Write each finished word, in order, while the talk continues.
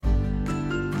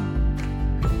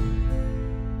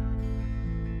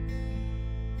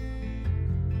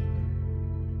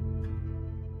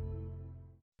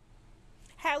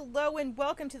hello, and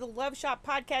welcome to the Love Shop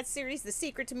podcast series, The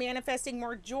Secret to Manifesting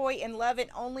More Joy and Love in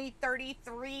Only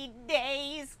 33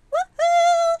 Days.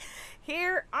 Woohoo!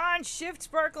 Here on Shift,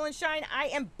 Sparkle, and Shine, I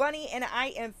am Bunny, and I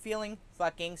am feeling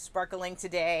fucking sparkling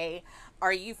today.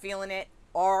 Are you feeling it?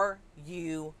 Are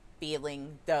you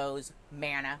feeling those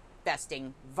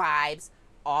manifesting vibes?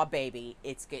 Aw, baby,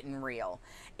 it's getting real.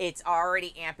 It's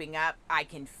already amping up. I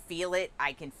can feel it.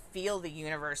 I can feel the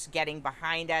universe getting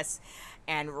behind us,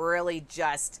 and really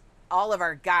just all of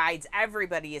our guides,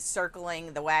 everybody is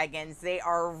circling the wagons. They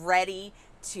are ready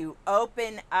to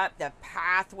open up the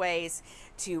pathways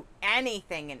to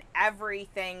anything and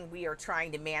everything we are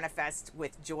trying to manifest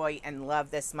with joy and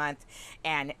love this month.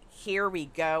 And here we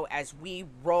go as we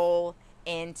roll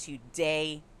into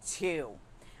day 2.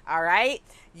 All right,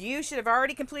 you should have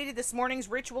already completed this morning's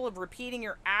ritual of repeating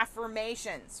your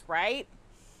affirmations, right?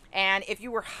 And if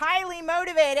you were highly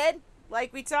motivated,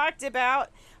 like we talked about,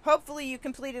 hopefully you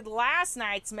completed last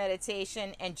night's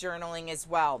meditation and journaling as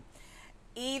well.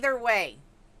 Either way,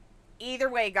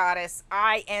 goddess,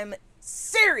 I am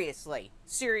seriously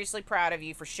proud of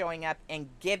you for showing up and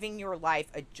giving your life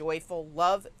a joyful,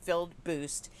 love-filled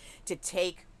boost to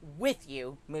take with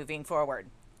you moving forward.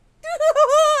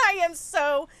 I am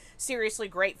so seriously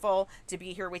grateful to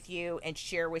be here with you and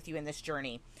share with you in this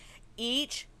journey.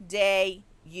 Each day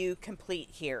you complete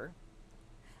here,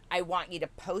 I want you to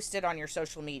post it on your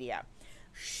social media.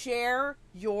 Share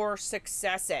your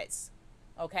successes,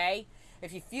 okay?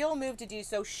 If you feel moved to do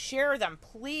so, share them,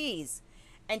 please,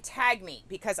 and tag me,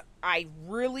 because I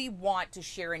really want to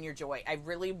share in your joy. I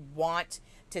really want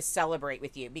to celebrate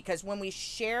with you, because when we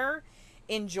share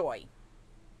in joy,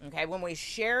 okay, when we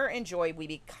share in joy, we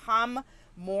become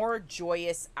more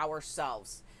joyous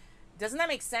ourselves. Doesn't that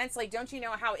make sense? Like, don't you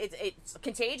know how it's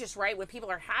contagious, right? When people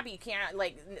are happy, you can't,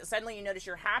 like, suddenly you notice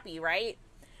you're happy, right?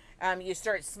 You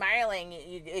start smiling,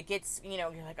 it gets, you're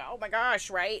like, oh my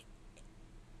gosh, right?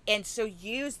 And so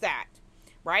use that,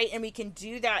 right? And we can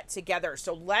do that together.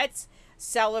 So let's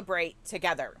celebrate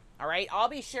together, all right? I'll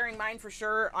be sharing mine for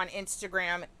sure on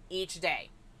Instagram each day,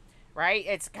 right?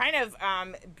 It's kind of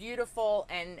beautiful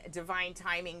and divine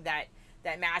timing that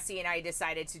Massey and I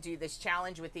decided to do this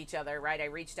challenge with each other, right? I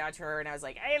reached out to her and I was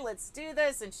like, hey, let's do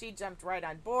this. And she jumped right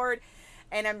on board.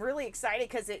 And I'm really excited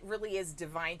because it really is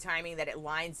divine timing that it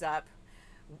lines up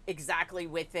exactly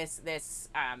with this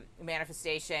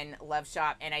manifestation love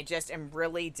shop. And I just am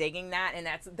really digging that. And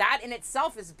that in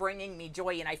itself is bringing me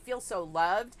joy. And I feel so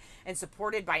loved and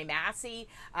supported by Massey,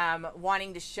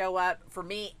 wanting to show up for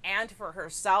me and for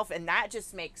herself. And that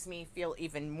just makes me feel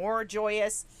even more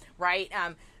joyous, right?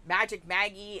 Magic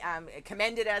Maggie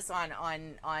commended us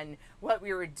on what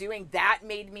we were doing. That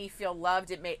made me feel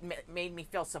loved. It made me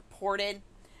feel supported,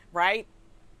 right?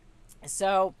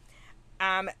 So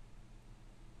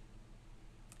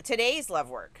today's love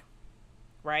work,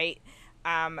 right?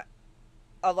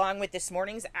 Along with this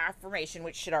morning's affirmation,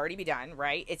 which should already be done,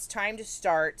 right? It's time to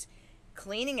start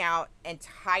cleaning out and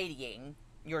tidying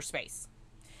your space.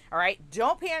 All right,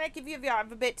 don't panic if you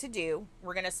have a bit to do.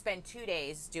 We're going to spend 2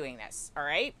 days doing this, all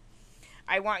right?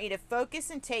 I want you to focus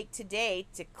and take today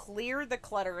to clear the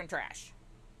clutter and trash.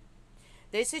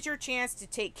 This is your chance to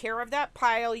take care of that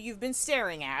pile you've been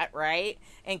staring at, right?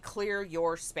 And clear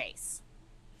your space.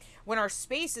 When our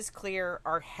space is clear,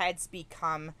 our heads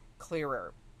become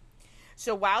clearer.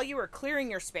 So while you are clearing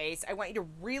your space, I want you to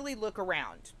really look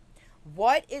around.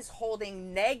 What is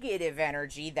holding negative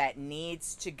energy that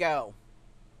needs to go?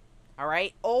 All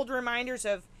right, old reminders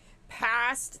of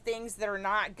past things that are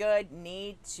not good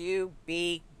need to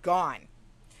be gone.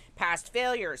 Past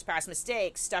failures, past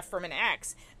mistakes, stuff from an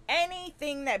ex,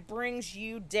 anything that brings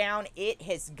you down, it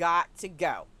has got to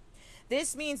go.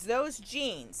 This means those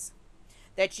jeans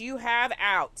that you have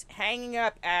out hanging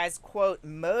up as, quote,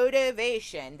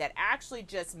 motivation that actually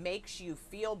just makes you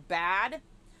feel bad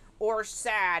or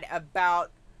sad about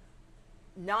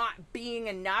not being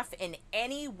enough in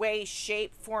any way,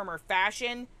 shape, form, or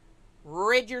fashion,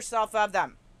 rid yourself of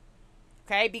them,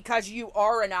 okay? Because you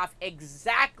are enough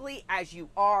exactly as you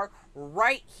are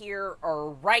right here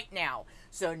or right now.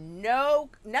 So no,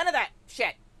 none of that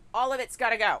shit. All of it's got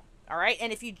to go, all right?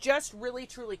 And if you just really,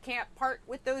 truly can't part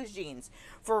with those jeans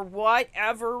for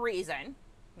whatever reason,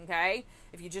 okay?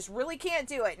 If you just really can't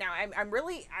do it, now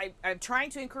I'm trying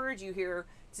to encourage you here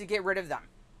to get rid of them.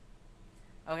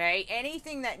 Okay,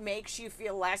 anything that makes you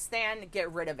feel less than,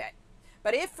 get rid of it.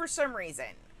 But if for some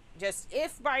reason, just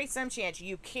if by some chance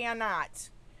you cannot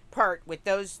part with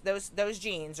those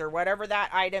jeans or whatever that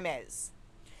item is,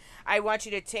 I want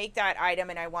you to take that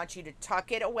item and I want you to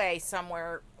tuck it away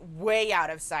somewhere way out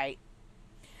of sight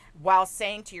while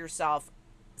saying to yourself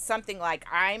something like,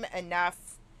 I'm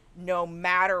enough no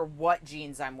matter what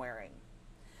jeans I'm wearing.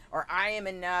 Or I am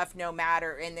enough no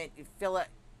matter, and then feel it.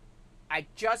 I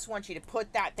just want you to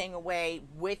put that thing away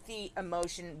with the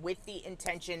emotion, with the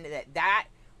intention that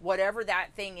whatever that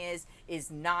thing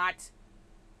is not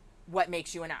what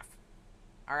makes you enough.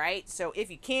 All right? So if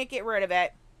you can't get rid of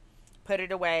it, put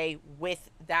it away with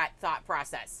that thought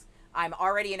process. I'm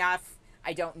already enough.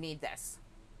 I don't need this.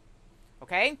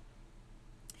 Okay?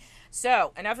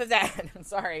 So, enough of that. I'm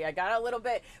sorry, I got a little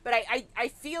bit, but I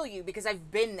feel you because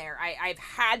I've been there. I've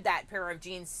had that pair of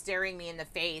jeans staring me in the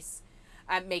face,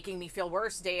 making me feel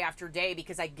worse day after day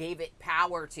because I gave it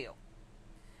power to.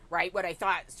 Right? What I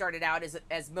thought started out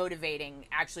as motivating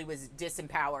actually was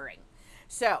disempowering.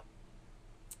 So,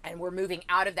 and we're moving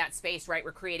out of that space, right?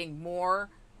 We're creating more,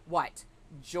 what?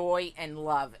 Joy and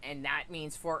love. And that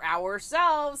means for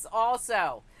ourselves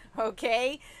also.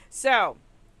 Okay? So,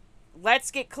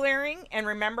 let's get clearing, and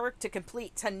remember to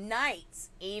complete tonight's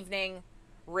evening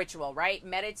ritual, right?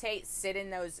 Meditate, sit in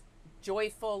those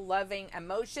joyful, loving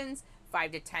emotions,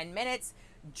 5 to 10 minutes.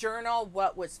 Journal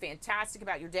what was fantastic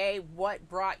about your day, what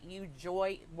brought you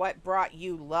joy, what brought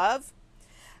you love.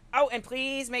 Oh, and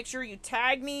please make sure you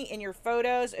tag me in your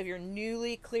photos of your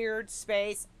newly cleared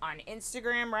space on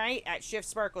Instagram, right? At Shift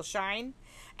Sparkle Shine.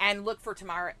 And look for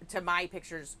tomorrow to my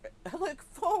pictures. Look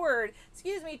forward,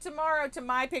 tomorrow to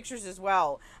my pictures as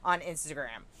well on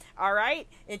Instagram. All right?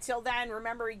 Until then,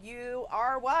 remember, you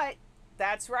are what?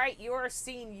 That's right. You are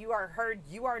seen, you are heard,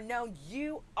 you are known,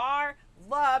 you are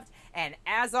loved. And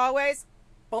as always,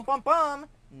 bum, bum, bum,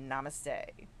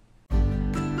 namaste.